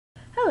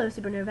Hello,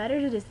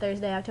 supernerdfighters. It is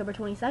Thursday, October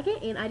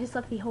 22nd, and I just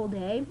slept the whole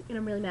day, and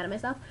I'm really mad at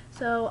myself.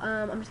 So,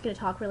 I'm just going to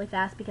talk really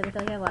fast because I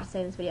feel like I have a lot to say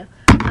in this video.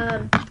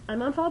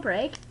 I'm on fall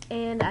break,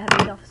 and I have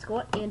a week off of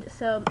school, and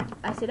so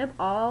I stayed up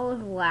all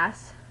of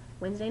last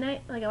Wednesday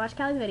night. Like, I watched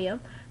Callie's video,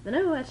 then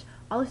I watched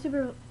all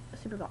the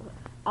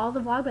all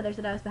the Vlogbrothers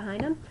that I was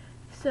behind them.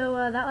 So,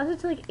 that lasted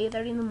to like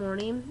 8:30 in the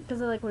morning,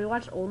 because like we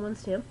watched old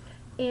ones too.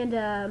 And,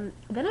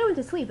 then I went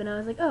to sleep, and I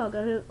was like, oh, I'll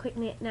go to a quick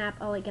nap.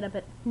 I'll, like, get up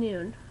at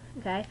noon.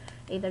 Okay,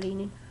 8:30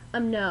 noon.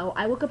 No,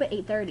 I woke up at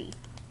 8:30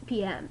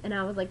 p.m. and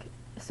I was like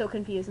so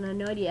confused and I had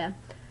no idea.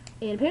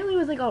 And apparently it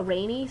was like all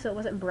rainy, so it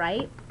wasn't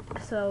bright.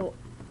 So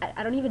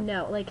I don't even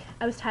know. Like,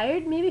 I was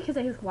tired maybe because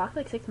I walked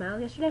like 6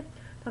 miles yesterday.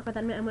 Talk about that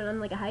in a minute. I went on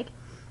like a hike,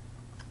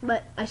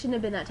 but I shouldn't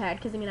have been that tired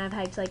because I mean I've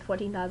hiked like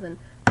 14,000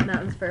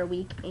 mountains for a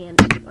week and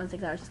on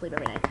 6 hours of sleep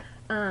every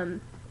night.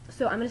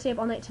 So I'm gonna stay up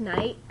all night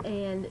tonight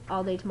and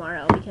all day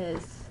tomorrow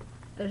because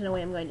there's no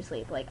way I'm going to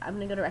sleep. Like, I'm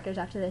gonna go to Rutgers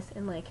after this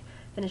and like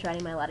finish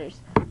writing my letters.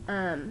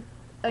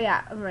 Oh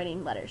yeah, I'm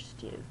writing letters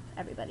to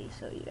everybody,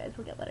 so you guys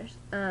will get letters.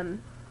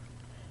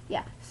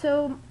 Yeah,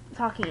 so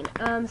talking.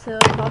 So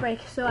fall break.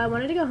 So I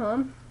wanted to go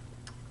home.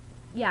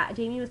 Yeah,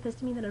 Jamie was pissed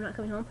at me that I'm not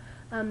coming home.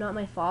 Not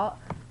my fault.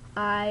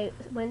 I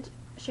went to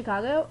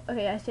Chicago.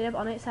 Okay, I stayed up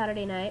all night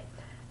Saturday night.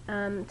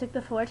 Took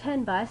the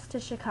 4:10 bus to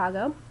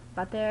Chicago.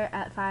 Got there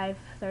at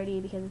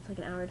 5:30 because it's like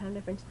an hour time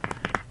difference.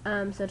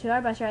 So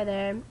 2-hour bus ride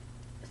there.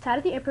 Sat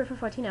at the airport for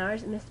 14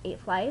 hours, missed 8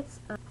 flights,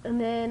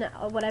 and then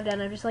what I've done,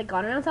 I've just like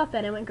gone around South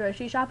Bend and went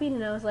grocery shopping,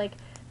 and I was like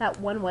that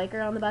one white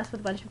girl on the bus with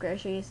a bunch of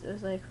groceries. It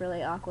was like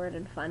really awkward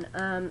and fun.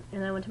 And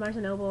then I went to Barnes &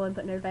 Noble and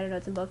put Nerdfighter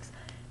notes in books,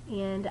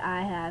 and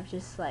I have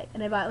just like,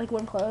 and I bought like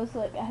warm clothes, so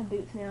like I have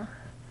boots now.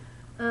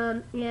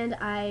 And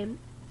I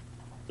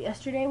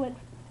yesterday went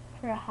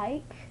for a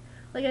hike.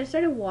 Like, I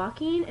started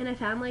walking and I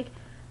found like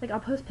I'll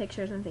post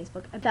pictures on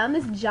Facebook. I found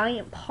this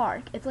giant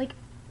park. It's like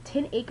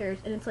 10 acres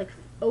and it's like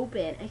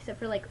open except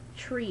for like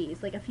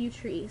trees, like a few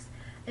trees,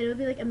 and it would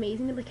be like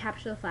amazing to like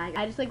capture the flag.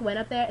 I just like went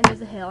up there and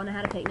there's a hill and I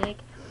had a picnic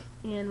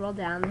and rolled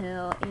down the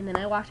hill, and then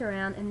I walked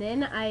around, and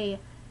then I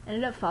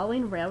ended up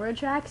following railroad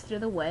tracks through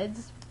the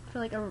woods for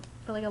like a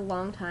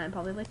long time,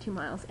 probably like 2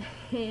 miles,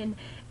 and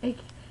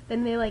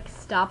then they like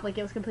stopped, like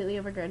it was completely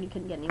overgrown, you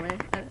couldn't get anywhere.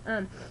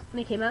 And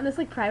I came out in this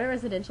like private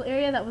residential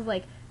area that was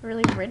like a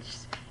really rich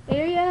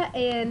area,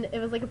 and it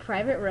was like a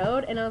private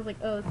road, and I was like,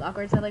 oh, it's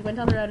awkward. So I like went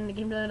down the road and it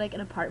came to like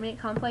an apartment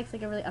complex,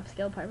 like a really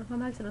upscale apartment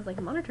complex, and I was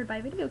like monitored by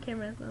video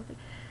cameras, and I was like,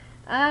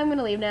 I'm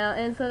gonna leave now.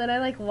 And so then I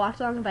like walked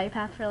along a bike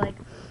path for like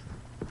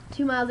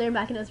 2 miles there and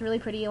back, and it was really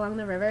pretty along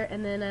the river.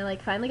 And then I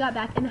like finally got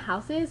back in the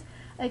houses.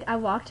 Like, I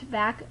walked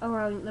back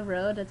along the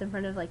road that's in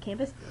front of like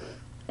campus,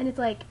 and it's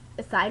like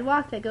a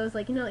sidewalk that goes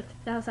like, you know, like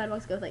how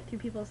sidewalks go like through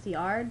people's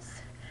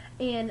yards.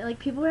 And like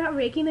people were out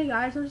raking their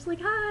yards, and I was just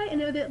like, hi, and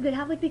they'd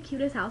have like the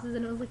cutest houses,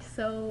 and it was like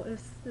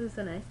it was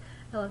so nice.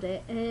 I loved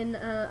it. And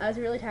I was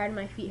really tired and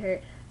my feet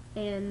hurt,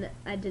 and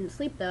I didn't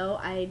sleep though.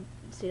 I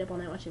stayed up all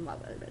night watching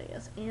Vlogbrothers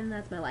videos, and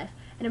that's my life.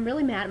 And I'm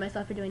really mad at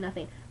myself for doing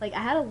nothing. Like, I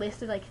had a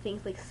list of like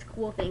things, like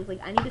school things,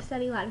 like I need to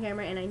study Latin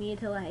grammar and I need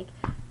to like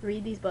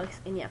read these books,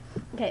 and yeah.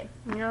 Okay,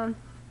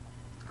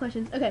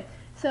 questions. Okay,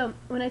 so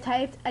when I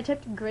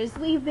typed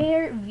Grizzly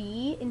Bear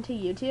V into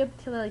YouTube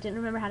because I like didn't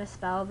remember how to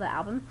spell the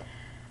album.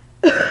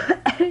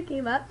 It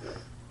came up.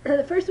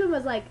 The first one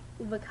was like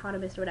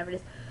Economist or whatever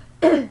it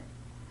is.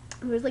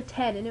 It was like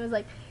 10, and it was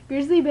like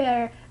Grizzly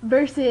Bear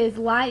versus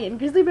Lion,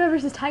 Grizzly Bear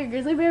versus Tiger,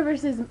 Grizzly Bear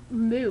versus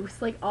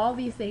Moose, like all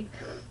these things.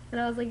 And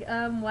I was like,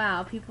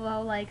 wow, people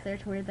all like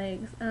search weird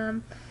things.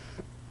 But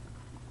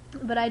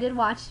I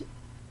watched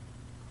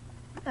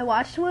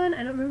one, I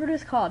don't remember what it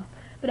was called,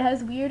 but it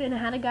was weird, and it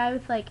had a guy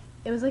with like,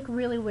 it was like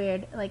really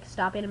weird, like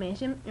stop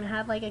animation, and it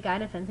had like a guy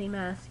in a fencing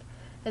mask.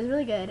 It was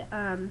really good.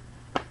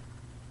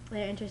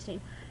 They're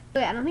interesting.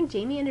 Okay, I don't think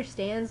Jamie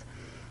understands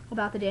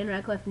about the Dan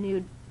Radcliffe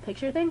nude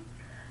picture thing.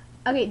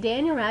 Okay,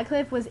 Daniel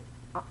Radcliffe was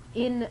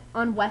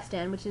on West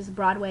End, which is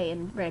Broadway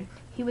in Britain.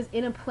 He was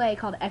in a play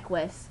called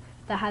Equus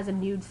that has a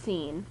nude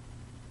scene.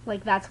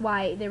 Like, that's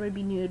why there would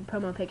be nude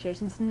promo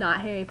pictures. It's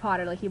not Harry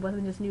Potter. Like, he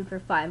wasn't just nude for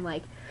fun.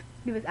 Like,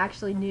 he was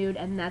actually nude,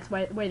 and that's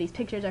where these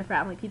pictures are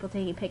from. Like, people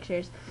taking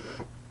pictures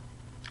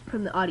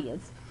from the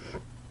audience.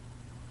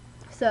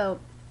 So,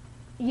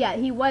 yeah,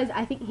 he was.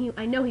 I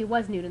know he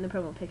was nude in the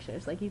promo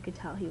pictures. Like, you could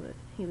tell he was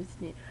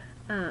nude.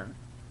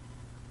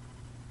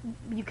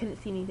 You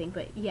couldn't see anything,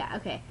 but yeah,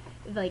 okay.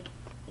 Like,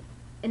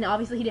 and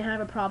obviously he didn't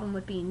have a problem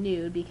with being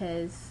nude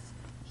because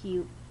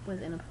he was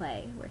in a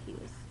play where he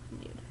was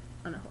nude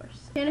on a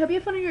horse. And I hope you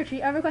have fun on your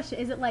retreat. I have a question.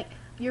 Is it like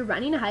you're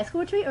running a high school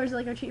retreat, or is it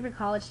like a retreat for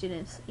college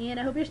students? And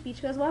I hope your speech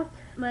goes well.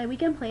 My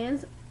weekend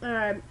plans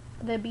are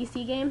the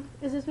BC game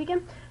is this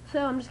weekend,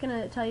 so I'm just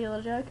gonna tell you a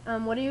little joke.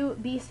 What do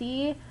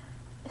BC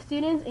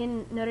students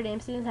and Notre Dame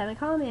students have in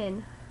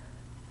common?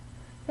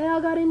 They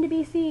all got into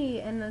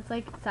BC, and it's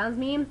like, sounds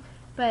mean,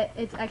 but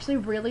it's actually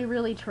really,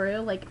 really true.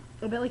 Like,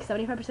 I bet like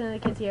 75% of the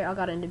kids here all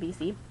got into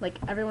BC. Like,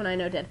 everyone I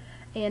know did.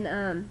 And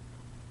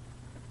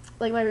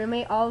like my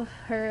roommate, all of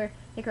her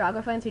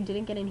Nicaragua friends who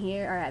didn't get in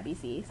here are at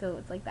BC, so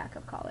it's like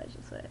backup college.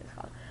 That's what it's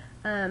called.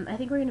 I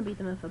think we're going to beat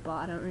them in football.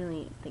 I don't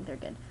really think they're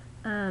good.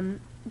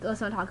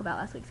 Let's not talk about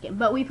last week's game.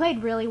 But we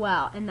played really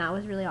well, and that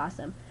was really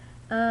awesome.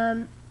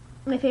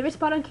 My favorite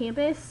spot on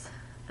campus,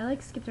 I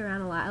like skipped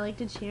around a lot. I like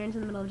did Sharon's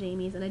in the middle of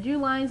Jamie's, and I drew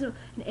lines and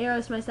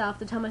arrows to myself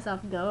to tell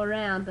myself go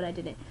around, but I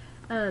didn't.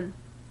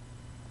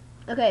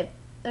 Okay,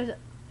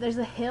 there's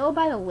a hill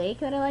by the lake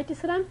that I like to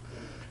sit on.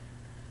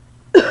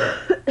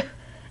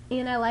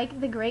 And I like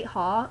the Great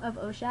Hall of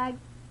Oshag,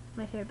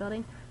 my favorite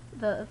building.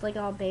 It's like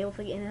all bay with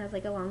and it has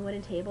like a long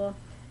wooden table.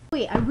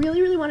 Wait, I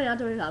really want an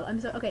outdoor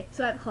club.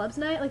 So at clubs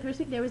night, like first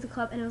week there was a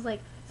club and it was like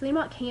something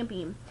about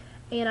camping.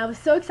 And I was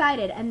so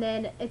excited, and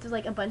then it was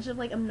like a bunch of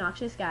like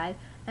obnoxious guys,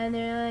 and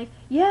they're like,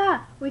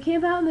 yeah, we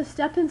camp out in the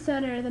Stepton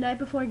Center the night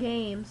before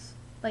games,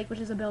 like, which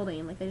is a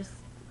building, like,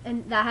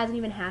 and that hasn't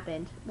even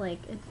happened, like,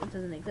 it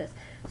doesn't exist.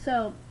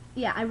 So,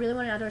 yeah, I really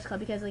want an outdoors club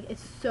because, like,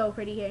 it's so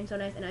pretty here and so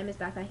nice, and I miss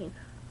backpacking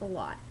a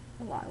lot.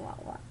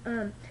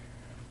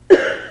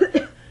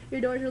 Your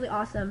door is really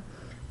awesome.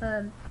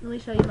 Let me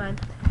show you mine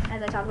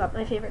as I talk about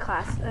my favorite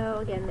class. Oh,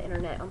 again, the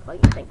internet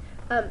unplugging thing.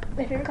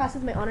 My favorite class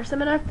is my honor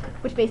seminar,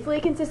 which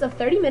basically consists of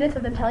 30 minutes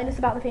of them telling us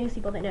about the famous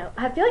people they know.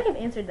 I feel like I've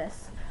answered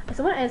this.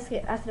 Someone asked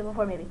it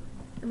before, maybe.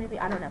 Or maybe,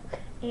 I don't know.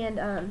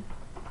 And,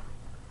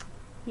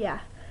 yeah.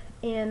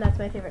 And that's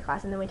my favorite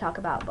class. And then we talk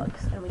about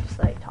books, and we just,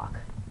 like, talk.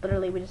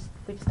 Literally, we just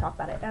talk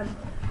about it.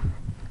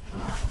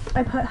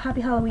 I put Happy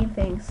Halloween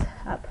things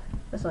up.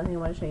 That's the only thing I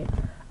want to show you.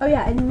 Oh,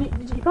 yeah, and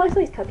you probably saw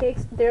these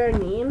cupcakes. There are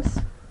names.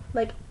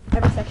 Like,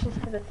 every section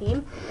has a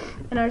theme.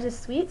 And ours is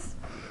sweets.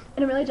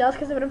 And I'm really jealous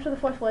because I went up to the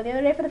 4th floor the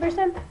other day for the first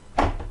time.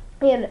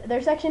 And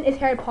their section is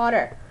Harry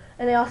Potter.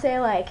 And they all say,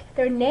 like,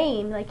 their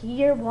name, like,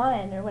 year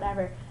 1 or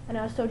whatever. And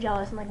I was so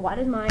jealous. I'm like, why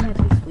does mine have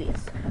to be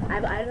sweets? I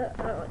don't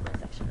like my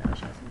section. I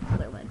wish I was in the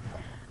cooler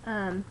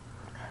one.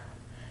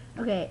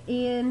 Okay,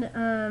 and,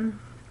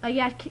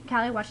 yeah,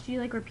 Callie, I watched you,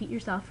 like, repeat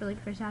yourself for, like,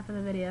 the first half of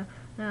the video.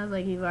 And I was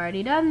like, you've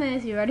already done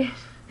this. You've already...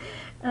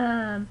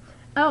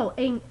 oh,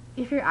 and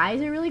if your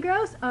eyes are really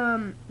gross,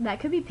 that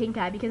could be pink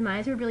eye because my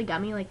eyes were really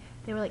gummy. Like,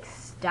 they were, like,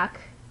 stuck,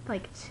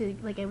 like, to,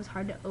 like, it was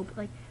hard to open,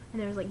 like,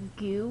 and there was, like,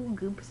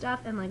 goop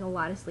stuff and, like, a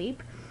lot of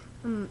sleep,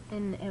 and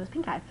it was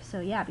pink eye. So,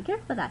 yeah, be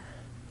careful with that.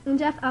 And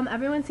Jeff,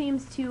 everyone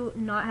seems to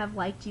not have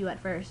liked you at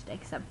first,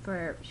 except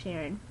for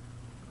Sharon.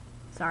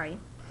 Sorry.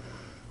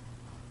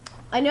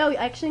 I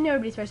actually know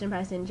everybody's first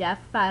impression. Jeff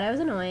thought I was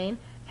annoying.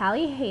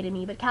 Callie hated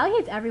me, but Callie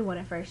hates everyone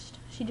at first.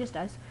 She just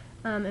does.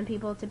 And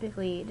people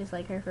typically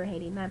dislike her for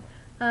hating them.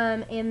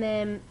 And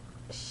then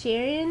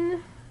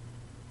Sharon,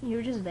 you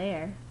were just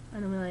there.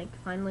 And then we, like,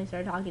 finally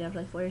started talking after,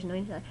 like, 4 years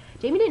knowing each other.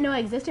 Jamie didn't know I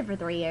existed for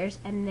 3 years.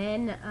 And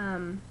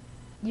then,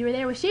 you were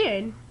there with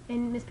Sharon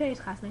in Miss Perry's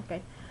class in 9th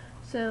grade.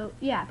 So,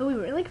 yeah. But we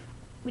were, like,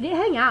 we didn't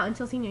hang out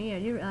until senior year.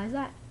 Do you realize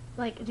that?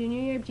 Like,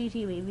 junior year of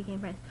GT, we became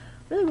friends.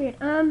 Really weird.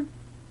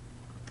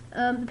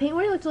 The paint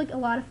war looked like a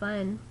lot of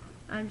fun.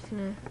 I'm just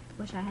gonna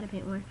wish I had a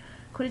paint war.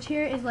 Quidditch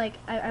here is, like,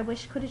 I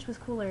wish Quidditch was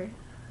cooler.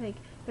 Like,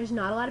 there's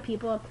not a lot of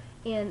people.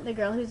 And the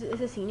girl is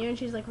a senior, and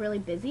she's, like, really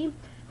busy.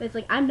 But it's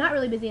like, I'm not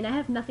really busy, and I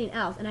have nothing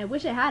else. And I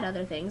wish I had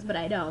other things, but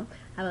I don't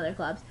have other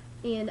clubs.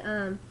 And,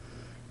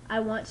 I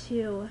want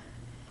to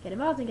get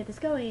involved and get this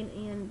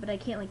going, but I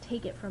can't, like,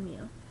 take it from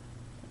you.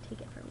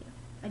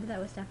 I did that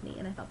with Stephanie,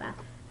 and I felt bad.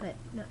 But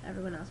no,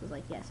 everyone else was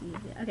like, yes, you need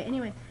it. Okay,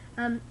 anyway.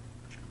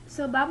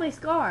 So about my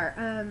scar,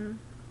 I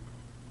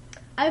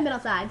haven't been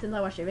outside since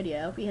I watched your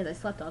video, because I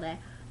slept all day,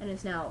 and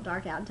it's now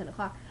dark out and 10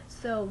 o'clock.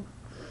 So,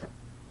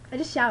 I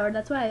just showered.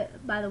 That's why,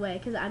 by the way,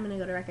 because I'm going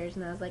to go to Rutgers,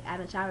 and I was like, I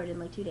haven't showered in,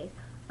 like, 2 days.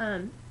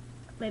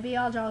 Maybe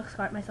I'll draw a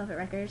scar myself at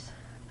Rutgers,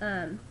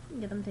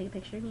 get them to take a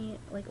picture of me,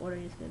 like, order a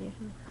smoothie or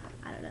something.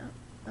 I don't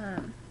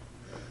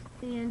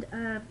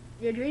know.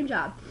 Your dream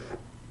job.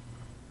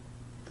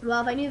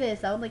 Well, if I knew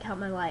this, that would, like, help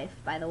my life,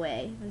 by the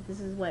way. Like,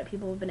 this is what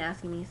people have been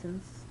asking me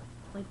since,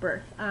 like,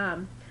 birth.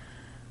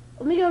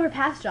 Let me go over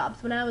past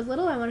jobs. When I was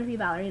little, I wanted to be a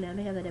ballerina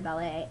because I did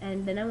ballet,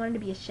 and then I wanted to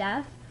be a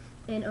chef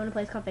and own a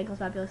place called Finkel's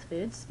Fabulous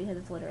Foods because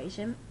it's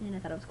alliteration, and I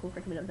thought it was cool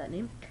for coming up with that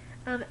name.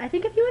 I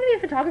think if you want to be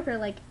a photographer,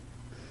 like,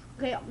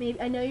 okay,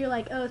 maybe I know you're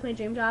like, oh, it's my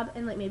dream job,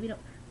 and, like, maybe don't.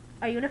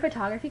 Are you in a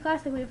photography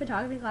class? Like, we have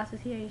photography classes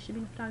here. You should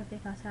be in a photography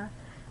class now.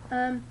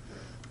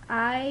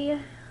 I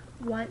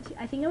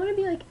think I want to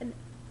be, like, an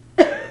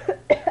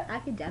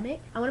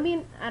academic. I want to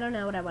be I don't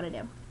know what I want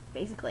to do.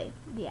 Basically,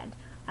 the end.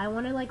 I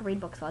want to, like, read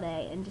books all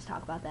day and just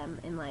talk about them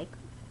and, like,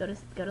 go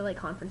to like,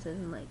 conferences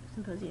and, like,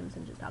 symposiums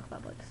and just talk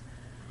about books.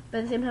 But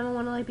at the same time, I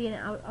want to, like,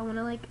 I want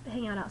to, like,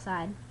 hang out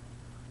outside,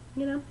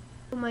 you know?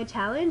 So my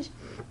challenge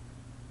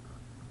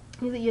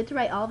is that you have to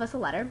write all of us a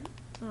letter.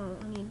 Oh,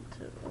 I need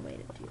a way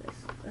to do this.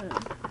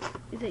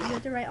 Is that you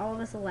have to write all of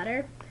us a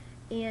letter,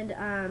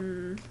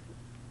 and,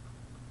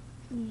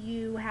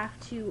 you have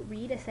to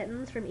read a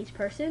sentence from each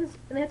person,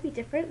 and they have to be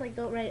different. Like,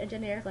 don't write a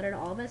generic letter to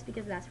all of us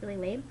because that's really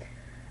lame.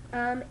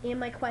 And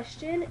my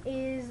question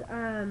is,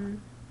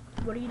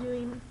 what are you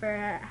doing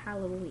for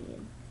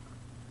Halloween?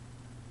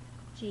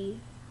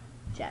 G.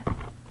 Jeff.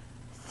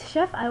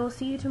 Chef, I will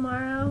see you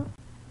tomorrow.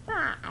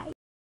 Bye.